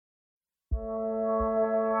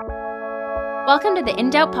Welcome to the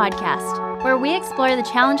In Doubt podcast, where we explore the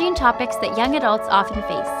challenging topics that young adults often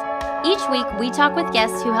face. Each week, we talk with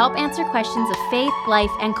guests who help answer questions of faith,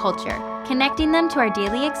 life, and culture, connecting them to our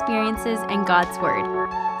daily experiences and God's Word.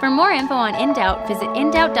 For more info on In Doubt, visit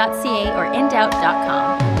indoubt.ca or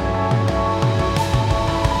indoubt.com.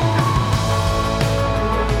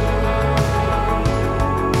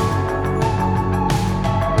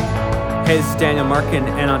 Hey, this is Daniel Markin,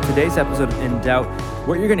 and on today's episode of In Doubt,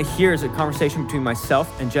 what you're going to hear is a conversation between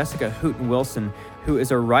myself and Jessica Hooten Wilson, who is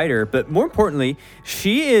a writer, but more importantly,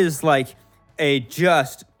 she is like a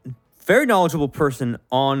just very knowledgeable person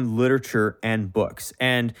on literature and books.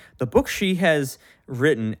 And the book she has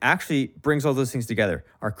written actually brings all those things together.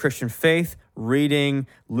 Our Christian faith, reading,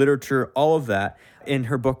 literature, all of that in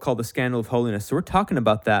her book called The Scandal of Holiness. So we're talking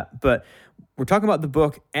about that, but we're talking about the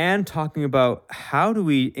book and talking about how do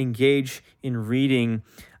we engage in reading.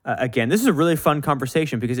 Again, this is a really fun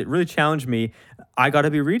conversation because it really challenged me. I got to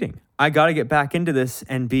be reading. I got to get back into this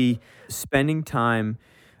and be spending time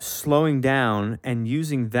slowing down and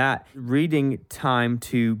using that reading time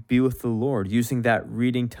to be with the Lord, using that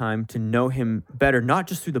reading time to know Him better, not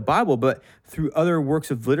just through the Bible, but through other works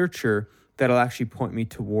of literature that'll actually point me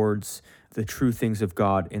towards the true things of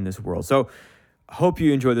God in this world. So hope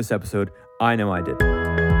you enjoyed this episode. I know I did.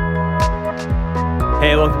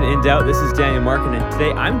 Hey, welcome to In Doubt. This is Daniel Markin, and today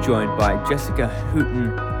I'm joined by Jessica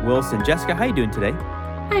Hooten Wilson. Jessica, how are you doing today?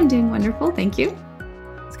 I'm doing wonderful, thank you.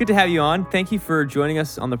 It's good to have you on. Thank you for joining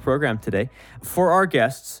us on the program today. For our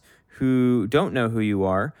guests who don't know who you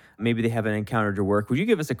are, maybe they haven't encountered your work, would you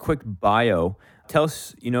give us a quick bio? Tell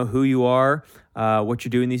us, who you are, what you're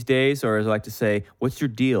doing these days, or as I like to say, what's your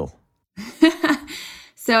deal?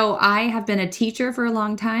 So I have been a teacher for a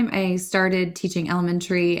long time. I started teaching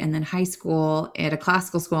elementary and then high school at a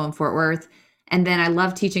classical school in Fort Worth. And then I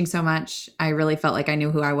loved teaching so much, I really felt like I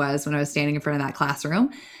knew who I was when I was standing in front of that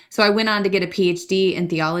classroom. So I went on to get a PhD in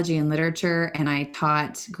theology and literature, and I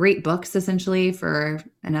taught great books essentially for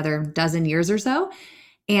another dozen years or so.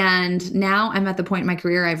 And now I'm at the point in my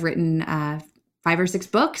career I've written 5 or 6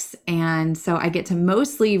 books. And so I get to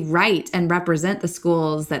mostly write and represent the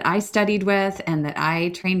schools that I studied with and that I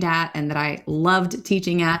trained at and that I loved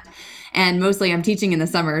teaching at. And mostly I'm teaching in the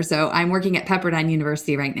summer. So I'm working at Pepperdine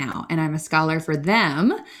University right now, and I'm a scholar for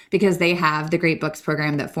them because they have the Great Books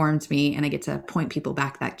program that formed me, and I get to point people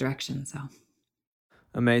back that direction. So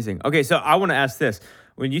amazing. Okay, so I want to ask this.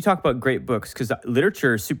 When you talk about great books, because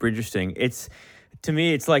literature is super interesting, to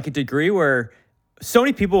me, it's like a degree where so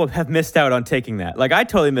many people have missed out on taking that. Like I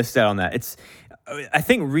totally missed out on that. I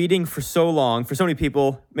think reading for so long, for so many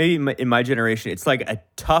people, maybe in my generation, it's like a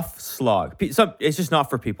tough slog. It's just not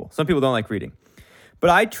for people. Some people don't like reading.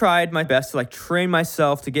 But I tried my best to train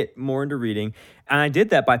myself to get more into reading. And I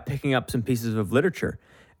did that by picking up some pieces of literature.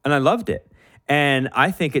 And I loved it. And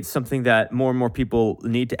I think it's something that more and more people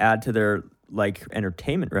need to add to their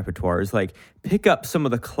entertainment repertoire is pick up some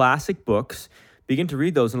of the classic books, begin to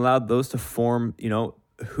read those and allow those to form,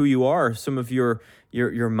 who you are, some of your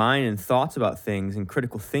mind and thoughts about things and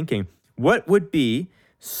critical thinking. What would be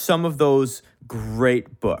some of those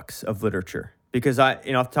great books of literature? Because off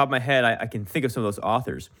the top of my head, I can think of some of those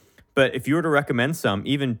authors. But if you were to recommend some,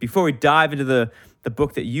 even before we dive into the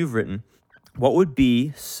book that you've written, what would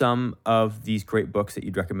be some of these great books that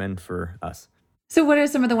you'd recommend for us? So what are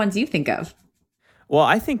some of the ones you think of? Well,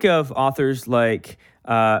 I think of authors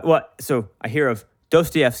so I hear of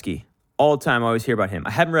Dostoevsky all the time. I always hear about him.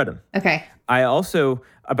 I haven't read him. Okay. I also,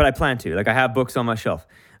 but I plan to. I have books on my shelf.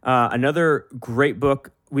 Another great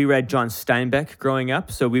book, we read John Steinbeck growing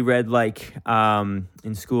up. So we read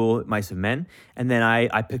in school, Mice and Men. And then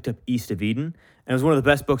I picked up East of Eden. And it was one of the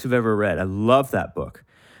best books I've ever read. I love that book.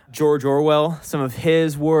 George Orwell, some of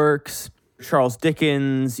his works. Charles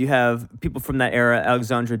Dickens. You have people from that era,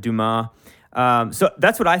 Alexandre Dumas. So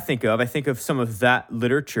that's what I think of. I think of some of that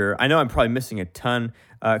literature. I know I'm probably missing a ton,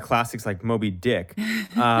 classics like Moby Dick.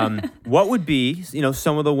 What would be,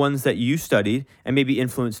 some of the ones that you studied and maybe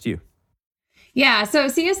influenced you? Yeah, so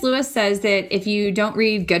C.S. Lewis says that if you don't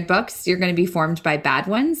read good books, you're going to be formed by bad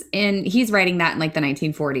ones. And he's writing that in the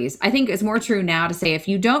 1940s. I think it's more true now to say if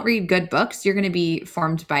you don't read good books, you're going to be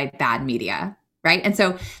formed by bad media. Right. And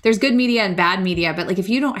so there's good media and bad media. But if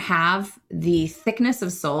you don't have the thickness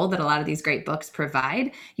of soul that a lot of these great books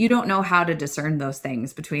provide, you don't know how to discern those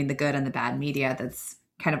things between the good and the bad media that's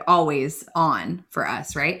kind of always on for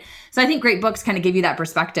us. Right. So I think great books kind of give you that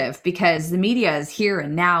perspective because the media is here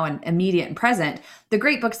and now and immediate and present. The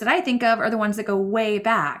great books that I think of are the ones that go way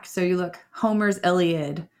back. So you look Homer's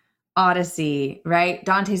Iliad, Odyssey, right?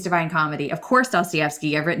 Dante's Divine Comedy. Of course,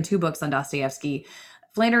 Dostoevsky. I've written 2 books on Dostoevsky.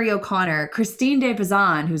 Flannery O'Connor, Christine de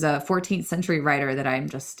Pizan, who's a 14th century writer that I'm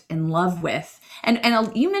just in love with. And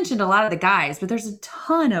you mentioned a lot of the guys, but there's a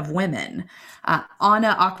ton of women.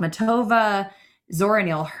 Anna Akhmatova, Zora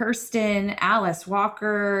Neale Hurston, Alice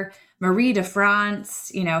Walker, Marie de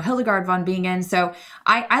France, Hildegard von Bingen. So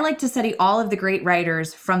I like to study all of the great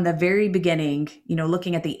writers from the very beginning,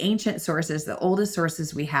 looking at the ancient sources, the oldest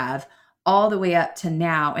sources we have, all the way up to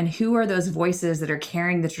now, and who are those voices that are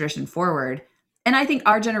carrying the tradition forward. And I think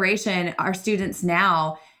our generation, our students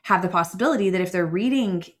now have the possibility that if they're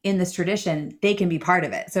reading in this tradition, they can be part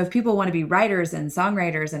of it. So if people want to be writers and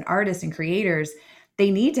songwriters and artists and creators, they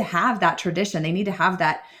need to have that tradition. They need to have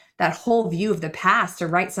that whole view of the past to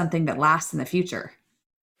write something that lasts in the future.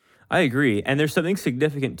 I agree. And there's something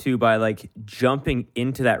significant too by like jumping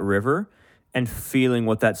into that river and feeling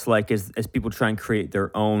what that's like as people try and create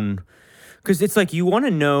their own. Because it's like you want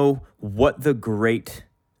to know what the great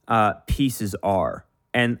pieces are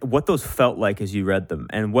and what those felt like as you read them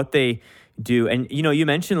and what they do. And, you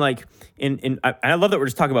mentioned like I love that we're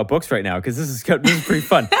just talking about books right now because this is pretty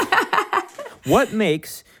fun. What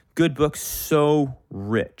makes good books so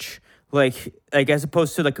rich? Like as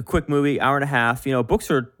opposed to like a quick movie, hour and a half,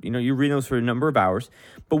 books are, you read those for a number of hours,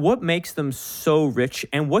 but what makes them so rich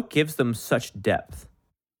and what gives them such depth?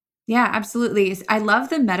 Yeah, absolutely. I love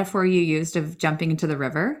the metaphor you used of jumping into the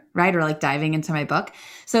river, right? Or like diving into my book.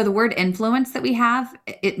 So the word influence that we have,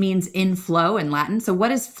 it means inflow in Latin. So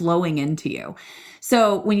what is flowing into you?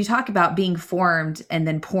 So when you talk about being formed and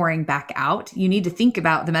then pouring back out, you need to think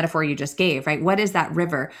about the metaphor you just gave, right? What is that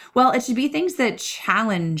river? Well, it should be things that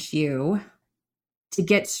challenge you to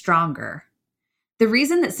get stronger. The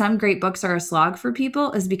reason that some great books are a slog for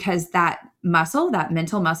people is because that mental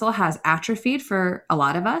muscle has atrophied for a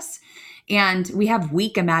lot of us, and we have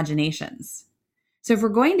weak imaginations. So if we're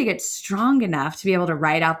going to get strong enough to be able to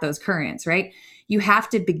ride out those currents, right, you have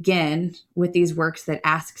to begin with these works that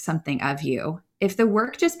ask something of you. If the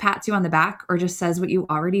work just pats you on the back or just says what you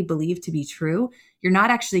already believe to be true, you're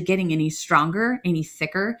not actually getting any stronger, any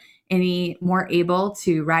thicker, any more able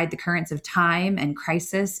to ride the currents of time and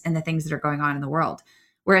crisis and the things that are going on in the world.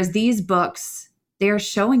 Whereas these books, they are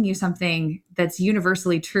showing you something that's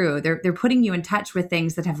universally true. They're putting you in touch with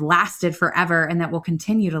things that have lasted forever and that will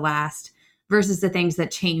continue to last versus the things that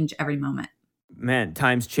change every moment. Man,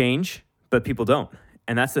 times change, but people don't.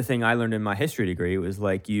 And that's the thing I learned in my history degree. It was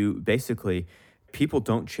like people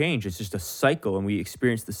don't change. It's just a cycle and we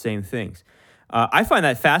experience the same things. I find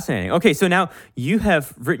that fascinating. Okay, so now you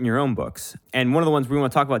have written your own books, and one of the ones we want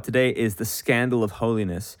to talk about today is The Scandal of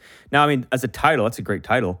Holiness. Now, I mean, as a title, that's a great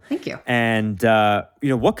title. Thank you. And,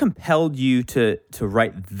 what compelled you to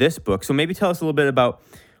write this book? So maybe tell us a little bit about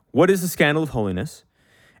what is The Scandal of Holiness,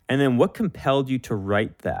 and then what compelled you to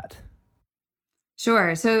write that?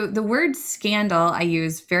 Sure. So the word scandal I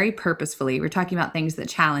use very purposefully. We're talking about things that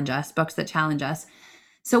challenge us, books that challenge us.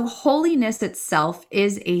 So holiness itself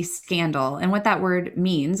is a scandal. And what that word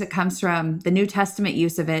means, it comes from the New Testament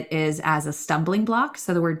use of it is as a stumbling block.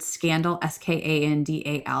 So the word scandal,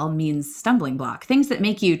 Skandal, means stumbling block, things that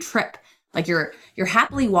make you trip. Like you're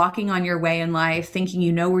happily walking on your way in life, thinking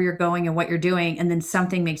you know where you're going and what you're doing, and then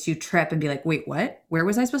something makes you trip and be like, wait, what? Where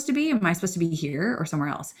was I supposed to be? Am I supposed to be here or somewhere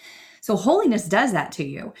else? So holiness does that to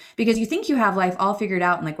you because you think you have life all figured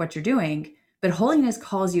out and like what you're doing. But holiness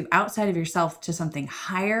calls you outside of yourself to something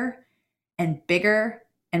higher and bigger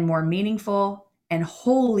and more meaningful and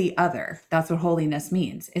wholly other. That's what holiness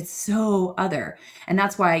means. It's so other. And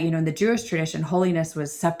that's why, in the Jewish tradition, holiness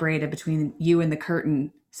was separated between you and the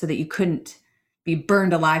curtain so that you couldn't be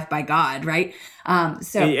burned alive by God, right?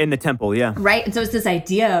 So in the temple, yeah. Right. And so it's this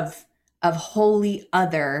idea of holy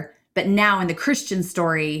other. But now in the Christian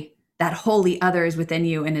story, that holy other is within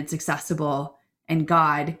you and it's accessible. And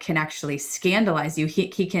God can actually scandalize you.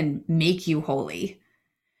 He can make you holy.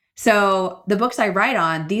 So the books I write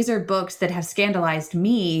on, these are books that have scandalized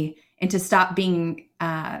me into stop being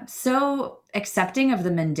so accepting of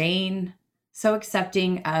the mundane, so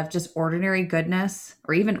accepting of just ordinary goodness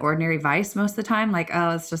or even ordinary vice most of the time. Like, oh,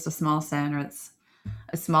 it's just a small sin or it's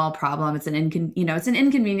a small problem. It's an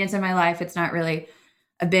inconvenience in my life. It's not really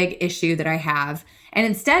a big issue that I have. And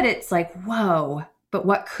instead it's like, whoa, but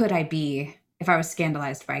what could I be if I was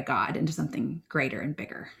scandalized by God into something greater and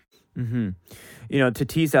bigger? Mm-hmm. To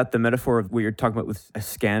tease out the metaphor of what you're talking about with a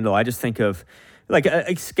scandal, I just think of like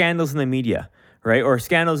scandals in the media, right? Or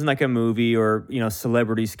scandals in like a movie or,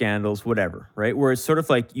 celebrity scandals, whatever, right? Where it's sort of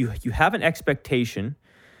like you have an expectation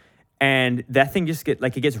and that thing just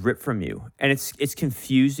it gets ripped from you. And it's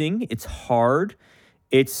confusing, it's hard,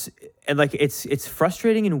 it's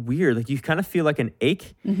frustrating and weird. Like you kind of feel like an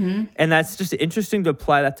ache. Mm-hmm. And that's just interesting to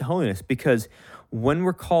apply that to holiness because when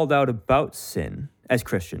we're called out about sin as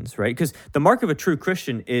Christians, right? Because the mark of a true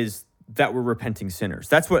Christian is that we're repenting sinners.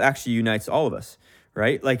 That's what actually unites all of us,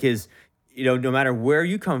 right? Like no matter where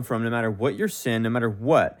you come from, no matter what your sin, no matter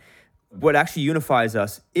what actually unifies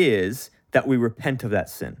us is that we repent of that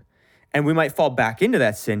sin. And we might fall back into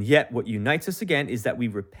that sin, yet what unites us again is that we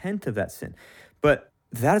repent of that sin. But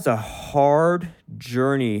that is a hard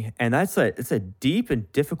journey, and it's a deep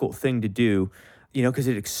and difficult thing to do, because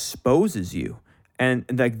it exposes you. And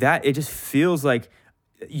like that, it just feels like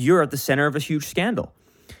you're at the center of a huge scandal.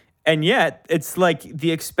 And yet, it's like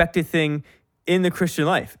the expected thing in the Christian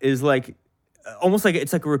life is like, almost like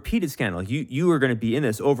it's like a repeated scandal. You are going to be in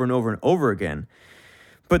this over and over and over again.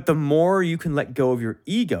 But the more you can let go of your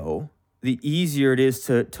ego, the easier it is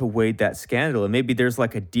to wade that scandal. And maybe there's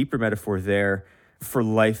like a deeper metaphor there for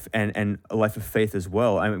life and a life of faith as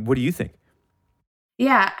well. I mean, what do you think?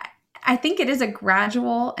 Yeah, I think it is a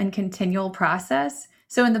gradual and continual process.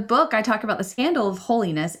 So in the book, I talk about the scandal of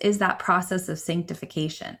holiness is that process of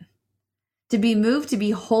sanctification. To be moved to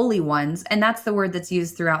be holy ones, and that's the word that's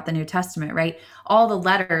used throughout the New Testament, right? All the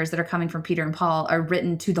letters that are coming from Peter and Paul are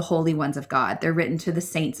written to the holy ones of God. They're written to the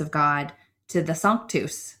saints of God, to the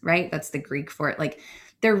sanctus, right? That's the Greek for it. Like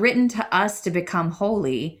they're written to us to become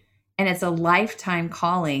holy, and it's a lifetime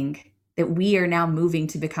calling that we are now moving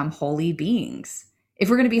to become holy beings. If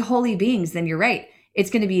we're going to be holy beings, then you're right. It's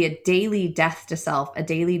going to be a daily death to self, a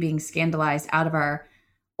daily being scandalized out of our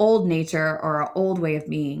old nature or our old way of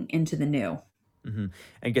being into the new. Mm-hmm.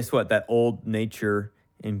 And guess what? That old nature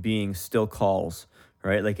in being still calls,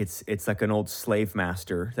 right? Like it's like an old slave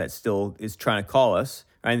master that still is trying to call us.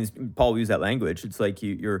 Right? And Paul used that language. It's like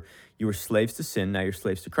you were slaves to sin, now you're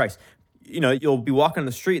slaves to Christ. You'll be walking on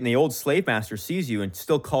the street and the old slave master sees you and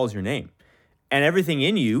still calls your name. And everything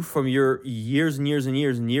in you from your years and years and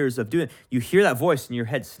years and years of doing it, you hear that voice and your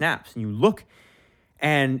head snaps and you look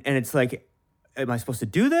and it's like, am I supposed to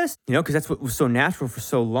do this? Because that's what was so natural for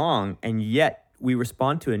so long. And yet we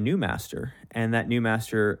respond to a new master, and that new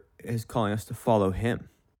master is calling us to follow him.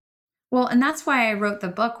 Well, and that's why I wrote the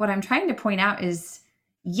book. What I'm trying to point out is,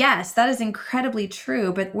 yes, that is incredibly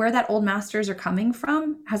true, but where that old masters are coming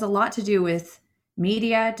from has a lot to do with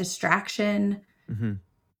media, distraction,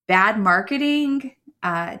 bad marketing,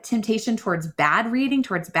 temptation towards bad reading,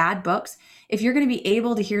 towards bad books. If you're going to be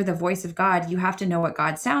able to hear the voice of God, you have to know what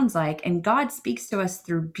God sounds like. And God speaks to us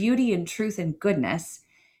through beauty and truth and goodness.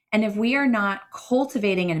 And if we are not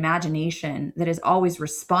cultivating an imagination that is always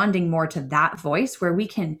responding more to that voice, where we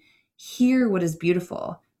can hear what is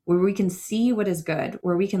beautiful, where we can see what is good,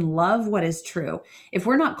 where we can love what is true, if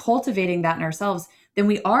we're not cultivating that in ourselves, then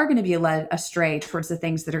we are going to be led astray towards the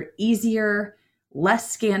things that are easier,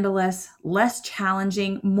 less scandalous, less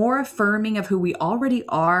challenging, more affirming of who we already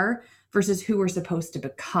are versus who we're supposed to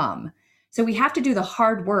become. So we have to do the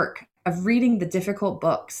hard work of reading the difficult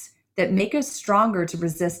books that make us stronger to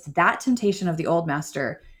resist that temptation of the old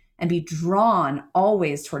master and be drawn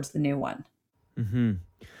always towards the new one. Mm-hmm.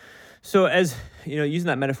 So as, using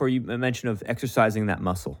that metaphor you mentioned of exercising that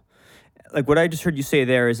muscle, like what I just heard you say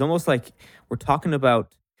there is almost like we're talking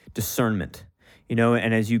about discernment,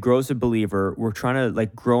 and as you grow as a believer, we're trying to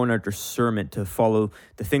like grow in our discernment to follow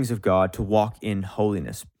the things of God, to walk in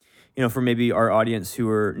holiness. For maybe our audience who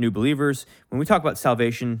are new believers, when we talk about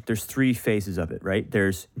salvation, there's 3 phases of it, right?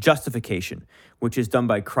 There's justification, which is done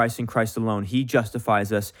by Christ and Christ alone. He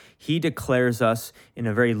justifies us. He declares us in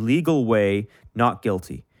a very legal way, not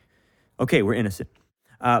guilty. Okay, we're innocent.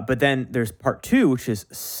 But then there's part 2, which is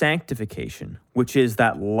sanctification, which is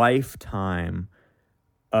that lifetime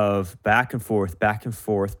of back and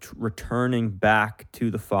forth, returning back to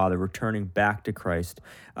the Father, returning back to Christ.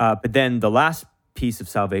 But then the last piece of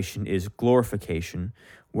salvation is glorification,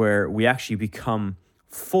 where we actually become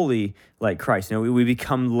fully like Christ. We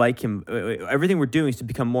become like him. Everything we're doing is to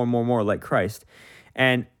become more and more and more like Christ.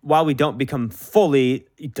 And while we don't become fully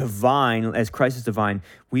divine as Christ is divine,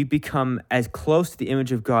 we become as close to the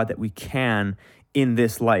image of God that we can in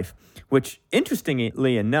this life, which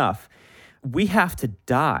interestingly enough, we have to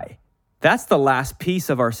die. That's the last piece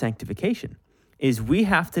of our sanctification, is we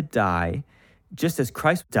have to die just as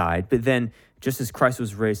Christ died, but then just as Christ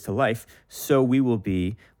was raised to life, so we will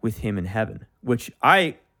be with him in heaven, which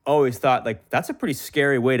I always thought like that's a pretty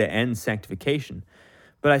scary way to end sanctification.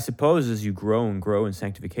 But I suppose as you grow and grow in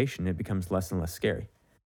sanctification, it becomes less and less scary.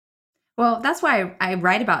 Well, that's why I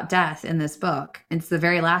write about death in this book. It's the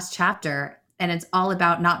very last chapter, and it's all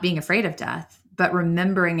about not being afraid of death, but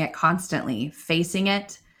remembering it constantly, facing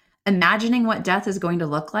it, imagining what death is going to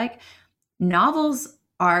look like. Novels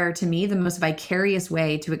are, to me, the most vicarious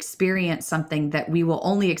way to experience something that we will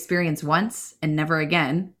only experience once and never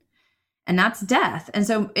again. and that's death. And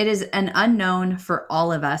so it is an unknown for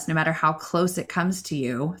all of us, no matter how close it comes to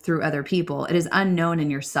you through other people. It is unknown in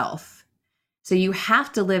yourself. So you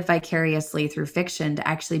have to live vicariously through fiction to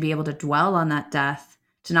actually be able to dwell on that death,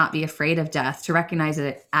 to not be afraid of death, to recognize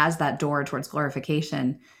it as that door towards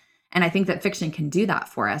glorification. And I think that fiction can do that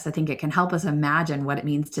for us. I think it can help us imagine what it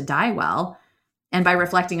means to die well. And by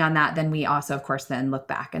reflecting on that, then we also, of course, then look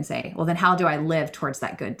back and say, well, then how do I live towards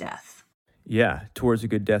that good death? Yeah, towards a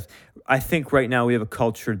good death. I think right now we have a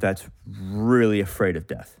culture that's really afraid of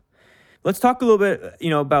death. Let's talk a little bit,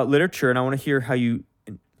 about literature, and I want to hear how you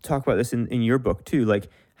talk about this in your book too. Like,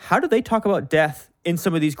 how do they talk about death in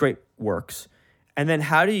some of these great works? And then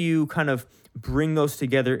how do you kind of bring those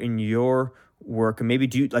together in your work? And maybe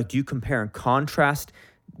do you compare and contrast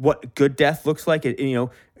what good death looks like,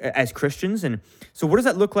 as Christians? And so what does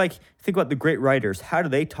that look like? Think about the great writers. How do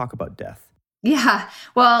they talk about death? Yeah,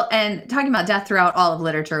 well, and talking about death throughout all of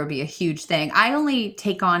literature would be a huge thing. I only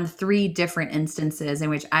take on 3 different instances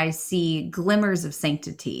in which I see glimmers of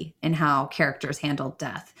sanctity in how characters handle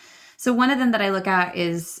death. So one of them that I look at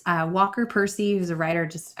is Walker Percy, who's a writer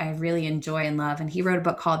I really enjoy and love. And he wrote a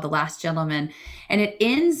book called The Last Gentleman. And it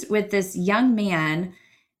ends with this young man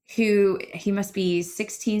who, he must be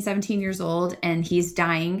 16, 17 years old, and he's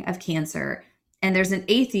dying of cancer. And there's an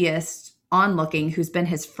atheist onlooking who's been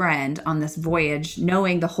his friend on this voyage,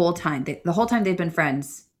 knowing the whole time they've been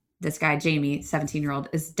friends, this guy, Jamie, 17-year-old,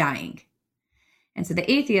 is dying. And so the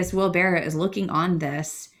atheist, Will Barrett, is looking on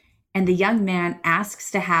this, and the young man asks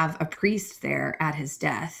to have a priest there at his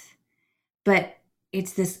death. But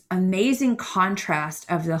it's this amazing contrast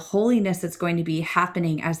of the holiness that's going to be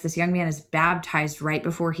happening as this young man is baptized right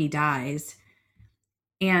before he dies,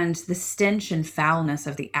 and the stench and foulness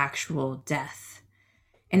of the actual death.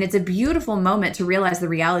 And it's a beautiful moment to realize the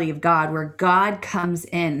reality of God, where God comes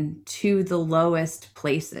in to the lowest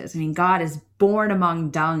places. I mean, God is born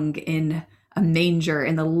among dung in a manger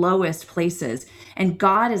in the lowest places. And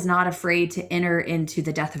God is not afraid to enter into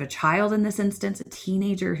the death of a child in this instance, a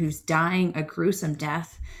teenager who's dying a gruesome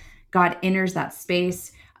death. God enters that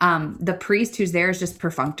space. The priest who's there is just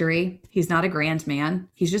perfunctory. He's not a grand man.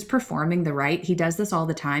 He's just performing the rite. He does this all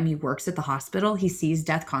the time. He works at the hospital. He sees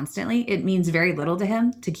death constantly. It means very little to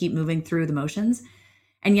him to keep moving through the motions.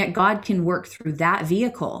 And yet God can work through that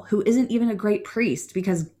vehicle, who isn't even a great priest,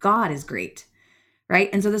 because God is great, right?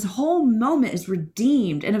 And so this whole moment is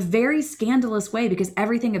redeemed in a very scandalous way, because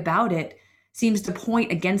everything about it seems to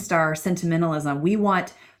point against our sentimentalism. We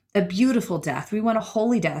want a beautiful death. We want a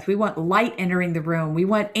holy death. We want light entering the room. We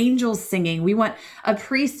want angels singing. We want a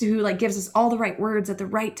priest who gives us all the right words at the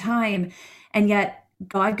right time. And yet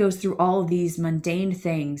God goes through all of these mundane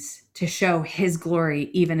things to show his glory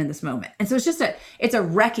even in this moment. And so it's a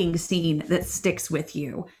wrecking scene that sticks with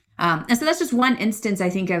you. And so that's just one instance, I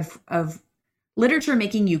think, of literature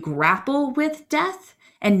making you grapple with death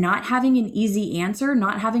and not having an easy answer,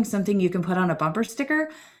 not having something you can put on a bumper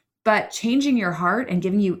sticker, but changing your heart and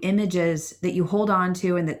giving you images that you hold on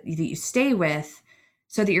to and that you stay with,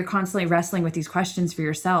 so that you're constantly wrestling with these questions for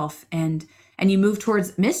yourself. And you move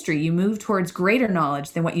towards mystery. You move towards greater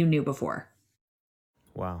knowledge than what you knew before.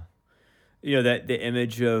 Wow. That the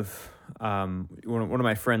image of one of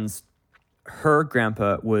my friends, her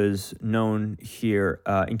grandpa was known here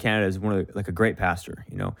in Canada as a great pastor.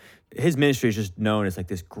 His ministry is just known as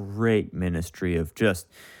this great ministry of just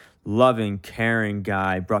loving, caring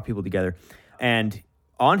guy, brought people together. And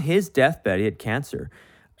on his deathbed, he had cancer.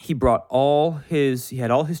 He had all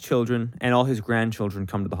his children and all his grandchildren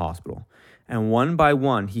come to the hospital. And one by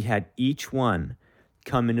one, he had each one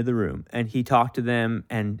come into the room, and he talked to them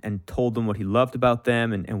and told them what he loved about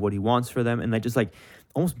them and what he wants for them. And just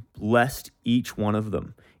almost blessed each one of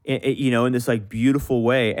them, in this beautiful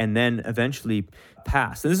way, and then eventually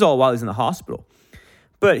passed. And this is all while he's in the hospital.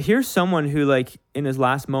 But here's someone who, in his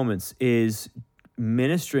last moments, is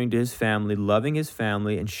ministering to his family, loving his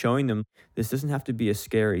family, and showing them this doesn't have to be a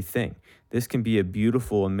scary thing. This can be a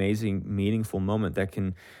beautiful, amazing, meaningful moment that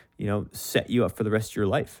can, set you up for the rest of your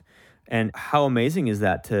life. And how amazing is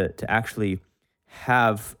that to actually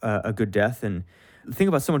have a good death, and think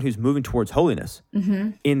about someone who's moving towards holiness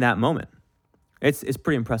in that moment. It's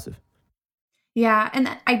pretty impressive. Yeah, and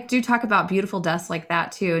I do talk about beautiful deaths like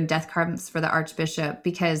that too, and death cards for the archbishop,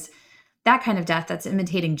 because that kind of death, that's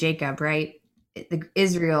imitating Jacob, right?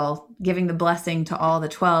 Israel giving the blessing to all the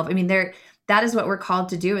 12. I mean, that is what we're called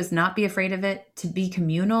to do, is not be afraid of it, to be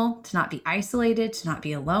communal, to not be isolated, to not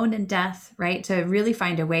be alone in death, right? To really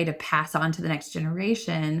find a way to pass on to the next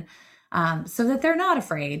generation, so that they're not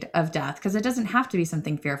afraid of death, because it doesn't have to be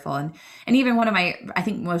something fearful. And even one of my, I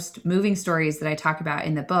think, most moving stories that I talk about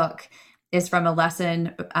in the book is from A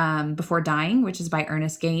Lesson Before Dying, which is by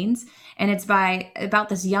Ernest Gaines. And it's about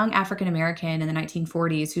this young African-American in the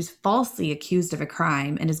 1940s who's falsely accused of a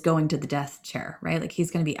crime and is going to the death chair, right? Like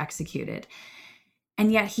he's going to be executed.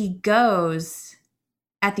 And yet he goes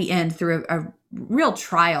at the end through a real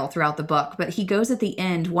trial throughout the book, but he goes at the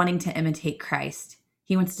end wanting to imitate Christ.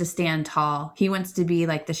 He wants to stand tall. He wants to be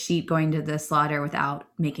like the sheep going to the slaughter without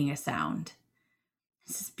making a sound.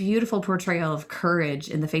 It's this beautiful portrayal of courage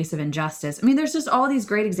in the face of injustice. I mean, there's just all these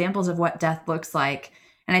great examples of what death looks like.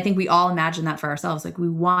 And I think we all imagine that for ourselves. Like we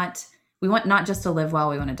want not just to live well,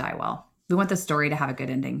 we want to die well. We want the story to have a good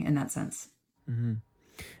ending in that sense. Mm-hmm.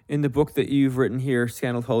 In the book that you've written here,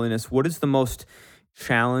 Scandal of Holiness, what is the most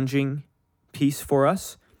challenging piece for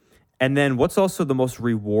us? And then what's also the most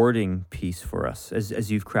rewarding piece for us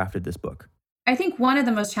as you've crafted this book? I think one of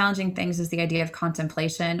the most challenging things is the idea of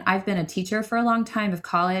contemplation. I've been a teacher for a long time of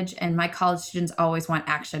college, and my college students always want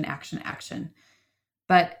action, action, action.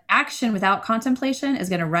 But action without contemplation is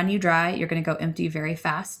going to run you dry. You're going to go empty very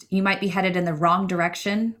fast. You might be headed in the wrong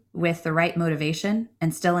direction with the right motivation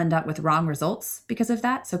and still end up with wrong results because of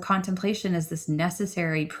that. So contemplation is this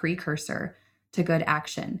necessary precursor to good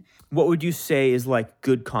action. What would you say is like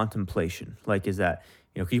good contemplation? Like, is that,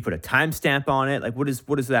 can you put a timestamp on it? Like, what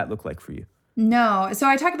does that look like for you? No. So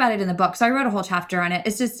I talk about it in the book. So I wrote a whole chapter on it.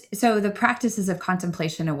 It's just, so the practices of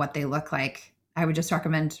contemplation and what they look like, I would just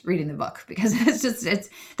recommend reading the book because it's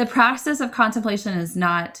the process of contemplation is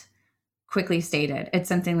not quickly stated. It's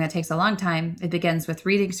something that takes a long time. It begins with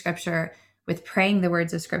reading scripture, with praying the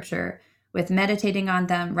words of scripture, with meditating on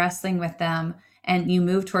them, wrestling with them. And you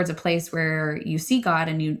move towards a place where you see God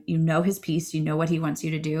and you know his peace, you know what he wants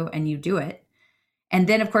you to do, and you do it. And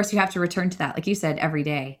then, of course, you have to return to that, like you said, every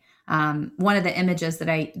day. One of the images that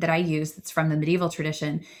I use that's from the medieval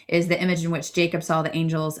tradition is the image in which Jacob saw the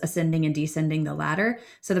angels ascending and descending the ladder.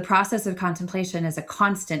 So the process of contemplation is a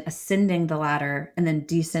constant ascending the ladder and then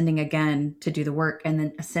descending again to do the work and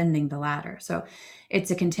then ascending the ladder. So it's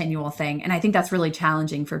a continual thing. And I think that's really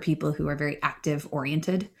challenging for people who are very active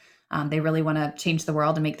oriented. They really want to change the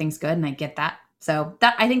world and make things good. And I get that. So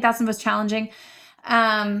I think that's the most challenging.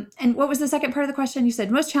 And what was the second part of the question? You said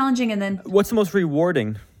most challenging and then... What's the most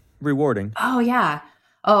rewarding? Oh, yeah.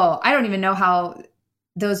 Oh, I don't even know how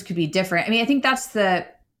those could be different. I mean, I think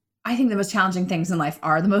the most challenging things in life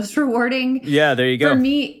are the most rewarding. Yeah, there you go. For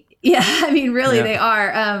me, yeah, I mean, really, they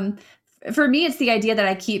are. For me, it's the idea that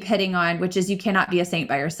I keep hitting on, which is you cannot be a saint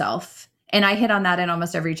by yourself. And I hit on that in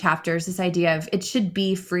almost every chapter, is this idea of it should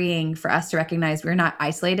be freeing for us to recognize we're not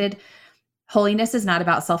isolated. Holiness is not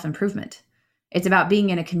about self-improvement. It's about being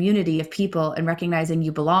in a community of people and recognizing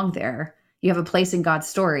you belong there. You have a place in God's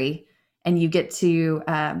story and you get to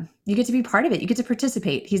be part of it. You get to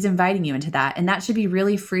participate. He's inviting you into that. And that should be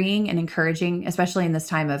really freeing and encouraging, especially in this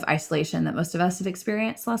time of isolation that most of us have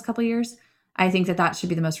experienced the last couple of years. I think that should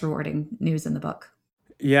be the most rewarding news in the book.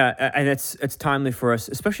 Yeah. And it's timely for us,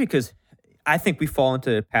 especially because I think we fall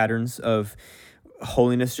into patterns of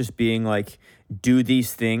holiness just being like, do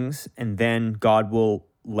these things and then God will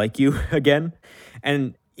like you again.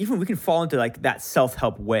 And even we can fall into like that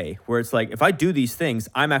self-help way where it's like, if I do these things,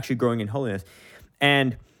 I'm actually growing in holiness.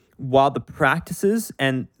 And while the practices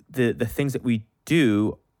and the things that we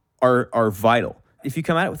do are vital, if you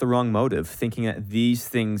come at it with the wrong motive, thinking that these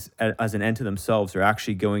things as an end to themselves are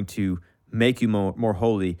actually going to make you more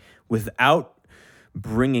holy without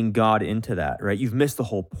bringing God into that, right? You've missed the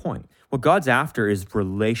whole point. What God's after is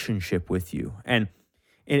relationship with you. And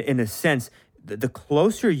in a sense, the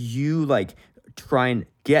closer you like try and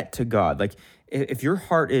get to God, like if your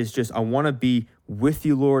heart is just, I want to be with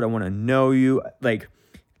you, Lord, I want to know you, like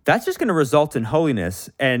that's just going to result in holiness.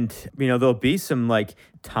 And, there'll be some like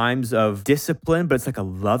times of discipline, but it's like a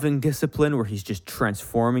loving discipline where he's just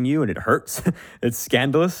transforming you and it hurts. It's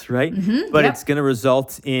scandalous, right? Mm-hmm, but it's going to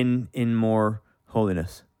result in more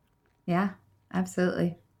holiness. Yeah,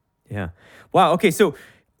 absolutely. Yeah. Wow. Okay. So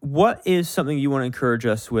what is something you want to encourage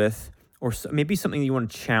us with, or maybe something you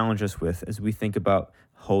want to challenge us with as we think about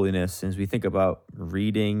holiness, as we think about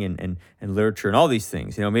reading and literature and all these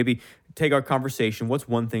things? Maybe take our conversation. What's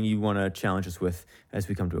one thing you want to challenge us with as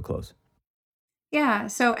we come to a close? Yeah.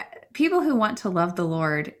 So people who want to love the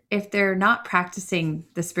Lord, if they're not practicing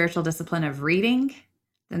the spiritual discipline of reading,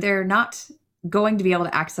 then they're not going to be able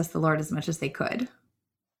to access the Lord as much as they could.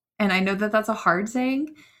 And I know that that's a hard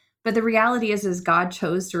saying, but the reality is God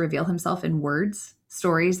chose to reveal himself in words,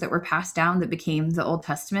 stories that were passed down that became the Old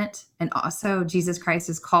Testament. And also Jesus Christ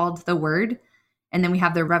is called the Word. And then we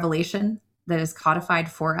have the revelation that is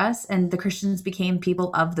codified for us. And the Christians became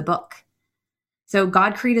people of the book. So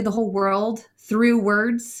God created the whole world through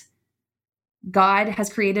words. God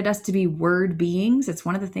has created us to be word beings. It's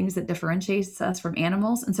one of the things that differentiates us from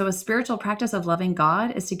animals. And so a spiritual practice of loving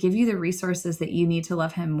God is to give you the resources that you need to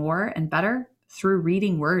love him more and better through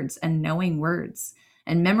reading words and knowing words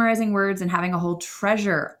and memorizing words and having a whole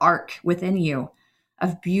treasure ark within you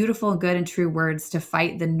of beautiful, good, and true words to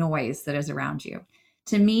fight the noise that is around you.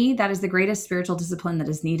 To me, that is the greatest spiritual discipline that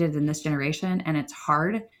is needed in this generation. And it's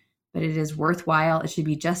hard, but it is worthwhile. It should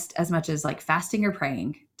be just as much as like fasting or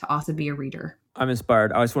praying to also be a reader. I'm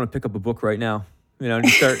inspired. I just want to pick up a book right now, and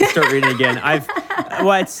start reading again.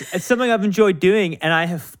 It's something I've enjoyed doing, and I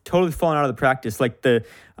have totally fallen out of the practice. Like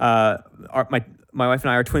my wife and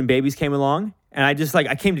I, our twin babies came along, and I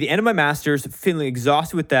came to the end of my master's feeling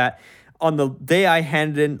exhausted with that. On the day I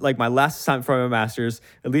handed in like my last assignment for my master's,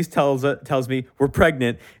 Elise tells me we're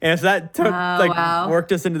pregnant, and so that took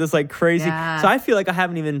worked us into this like crazy. Yeah. So I feel like I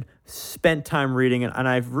haven't even spent time reading it, and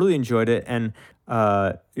I've really enjoyed it. And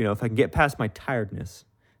if I can get past my tiredness,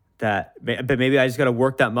 but maybe I just got to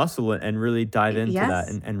work that muscle and really dive into that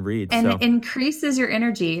and read. And it increases your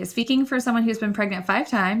energy. Speaking for someone who's been pregnant 5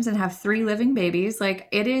 times and have 3 living babies, like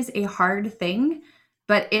it is a hard thing.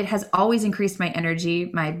 But it has always increased my energy.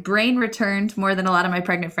 My brain returned more than a lot of my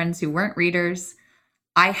pregnant friends who weren't readers.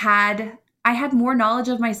 I had more knowledge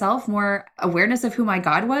of myself, more awareness of who my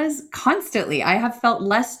God was constantly. I have felt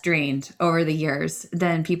less drained over the years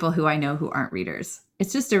than people who I know who aren't readers.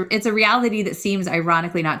 It's just it's a reality that seems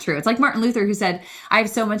ironically not true. It's like Martin Luther who said, I have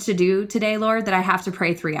so much to do today, Lord, that I have to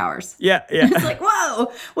pray 3 hours. Yeah. It's like,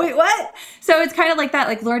 whoa, wait, what? So it's kind of like that.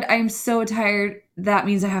 Like, Lord, I am so tired. That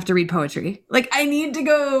means I have to read poetry. Like I need to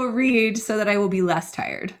go read so that I will be less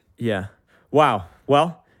tired. Yeah. Wow.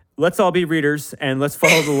 Well, let's all be readers and let's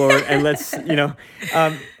follow the Lord and let's,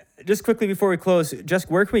 just quickly before we close,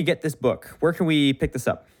 Jessica, where can we get this book? Where can we pick this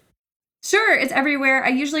up? Sure. It's everywhere. I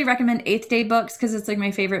usually recommend 8th Day Books because it's like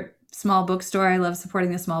my favorite small bookstore. I love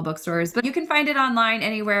supporting the small bookstores, but you can find it online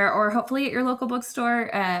anywhere or hopefully at your local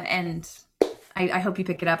bookstore. And I hope you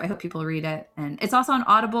pick it up. I hope people read it. And it's also on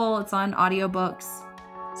Audible. It's on audiobooks,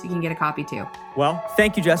 so you can get a copy too. Well,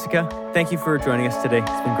 thank you, Jessica. Thank you for joining us today.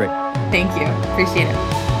 It's been great. Thank you. Appreciate it.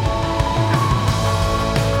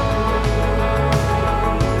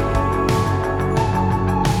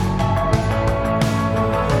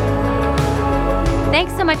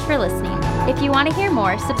 Thanks so much for listening. If you want to hear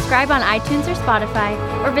more, subscribe on iTunes or Spotify,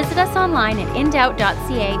 or visit us online at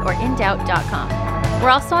indoubt.ca or indoubt.com. We're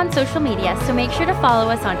also on social media, so make sure to follow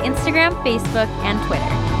us on Instagram, Facebook, and Twitter.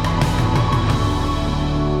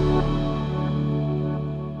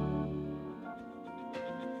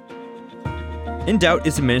 In Doubt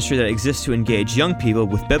is a ministry that exists to engage young people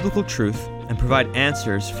with biblical truth and provide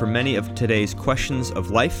answers for many of today's questions of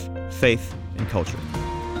life, faith, and culture.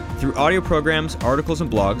 Through audio programs, articles,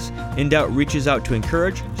 and blogs, In Doubt reaches out to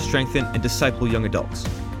encourage, strengthen, and disciple young adults.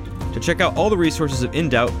 To check out all the resources of In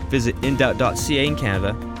Doubt, visit indoubt.ca in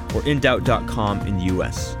Canada or indoubt.com in the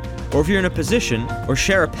US. Or if you're in a position or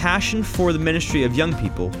share a passion for the ministry of young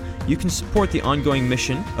people, you can support the ongoing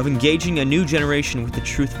mission of engaging a new generation with the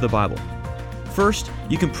truth of the Bible. First,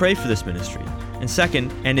 you can pray for this ministry. And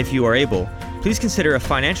second, and if you are able, please consider a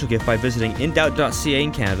financial gift by visiting indoubt.ca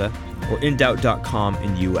in Canada or indoubt.com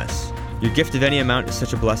in the US. Your gift of any amount is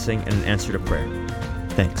such a blessing and an answer to prayer.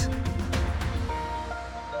 Thanks.